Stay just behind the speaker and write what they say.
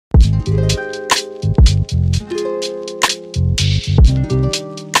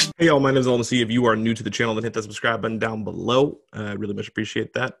Hey y'all, my name is LMC. If you are new to the channel, then hit that subscribe button down below. I really much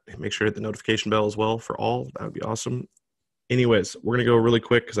appreciate that. Make sure to hit the notification bell as well for all. That would be awesome. Anyways, we're gonna go really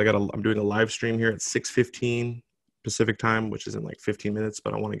quick because I'm doing a live stream here at 6:15 Pacific time, which is in like 15 minutes,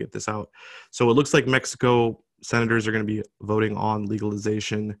 but I want to get this out. So it looks like Mexico senators are going to be voting on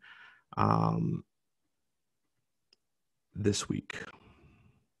legalization this week.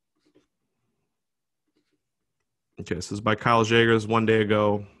 Okay, this is by Kyle Jaegers one day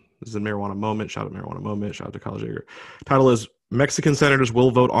ago. This is a Marijuana Moment. Shout out Marijuana Moment. Shout out to Kyle Jaeger. Title is Mexican senators will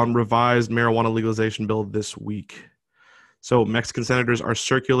vote on revised marijuana legalization bill this week. So Mexican senators are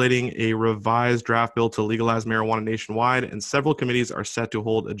circulating a revised draft bill to legalize marijuana nationwide, and several committees are set to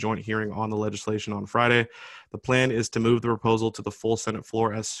hold a joint hearing on the legislation on Friday. The plan is to move the proposal to the full Senate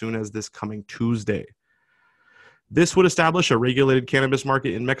floor as soon as this coming Tuesday. This would establish a regulated cannabis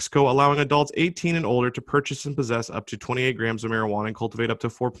market in Mexico, allowing adults 18 and older to purchase and possess up to 28 grams of marijuana and cultivate up to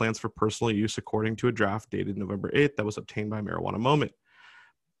 4 plants for personal use, according to a draft dated November 8th that was obtained by Marijuana Moment.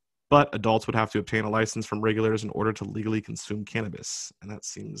 But adults would have to obtain a license from regulators in order to legally consume cannabis, and that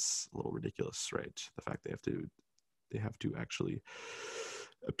seems a little ridiculous, right? The fact they have to actually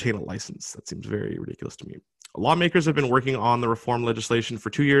obtain a license, that seems very ridiculous to me. Lawmakers have been working on the reform legislation for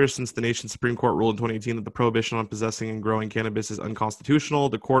 2 years since the nation's Supreme Court ruled in 2018 that the prohibition on possessing and growing cannabis is unconstitutional.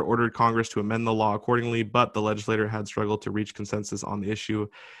 The court ordered Congress to amend the law accordingly, but the legislature had struggled to reach consensus on the issue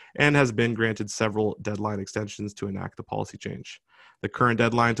and has been granted several deadline extensions to enact the policy change. The current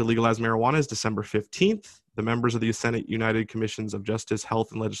deadline to legalize marijuana is December 15th. The members of the Senate United Commissions of Justice,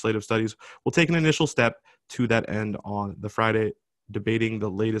 Health, and Legislative Studies will take an initial step to that end on the Friday, debating the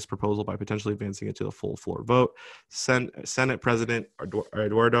latest proposal by potentially advancing it to the full floor vote. Senate President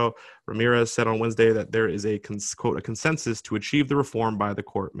Eduardo Ramirez said on Wednesday that there is a consensus to achieve the reform by the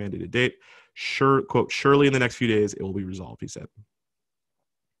court mandated date. Surely in the next few days it will be resolved, he said.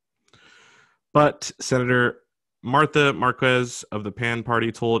 But Senator Martha Marquez of the PAN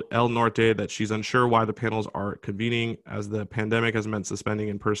party told El Norte that she's unsure why the panels are convening, as the pandemic has meant suspending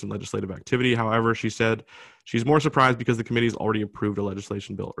in-person legislative activity. However, she said she's more surprised because the committee's already approved a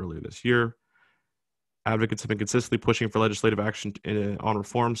legislation bill earlier this year. Advocates have been consistently pushing for legislative action on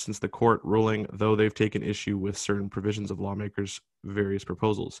reform since the court ruling, though they've taken issue with certain provisions of lawmakers' various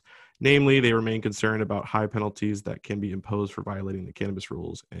proposals. Namely, they remain concerned about high penalties that can be imposed for violating the cannabis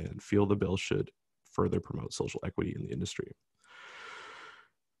rules and feel the bill should further promote social equity in the industry.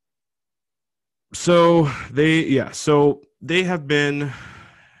 So they have been,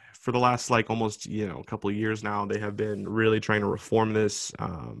 for the last almost a couple of years now, they have been really trying to reform this.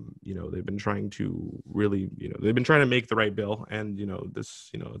 They've been trying to really, they've been trying to make the right bill, and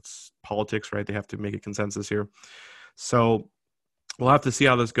it's politics, right? They have to make a consensus here. So we'll have to see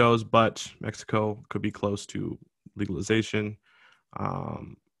how this goes, but Mexico could be close to legalization.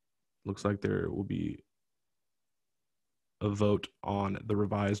 Looks like there will be a vote on the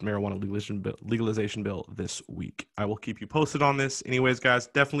revised marijuana legalization bill this week. I will keep you posted on this. Anyways, guys,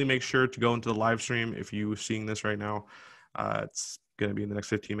 definitely make sure to go into the live stream if you're seeing this right now. It's going to be in the next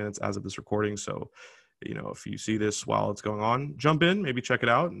 15 minutes as of this recording. So, if you see this while it's going on, jump in, maybe check it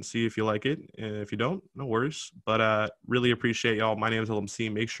out and see if you like it. And if you don't, no worries. But really appreciate y'all. My name is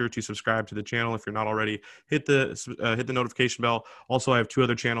LMC. Make sure to subscribe to the channel if you're not already. Hit the notification bell. Also, I have 2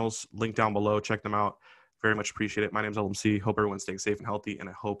 other channels linked down below. Check them out. Very much appreciate it. My name is LMC. Hope everyone's staying safe and healthy, and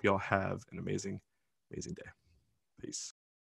I hope y'all have an amazing, amazing day. Peace.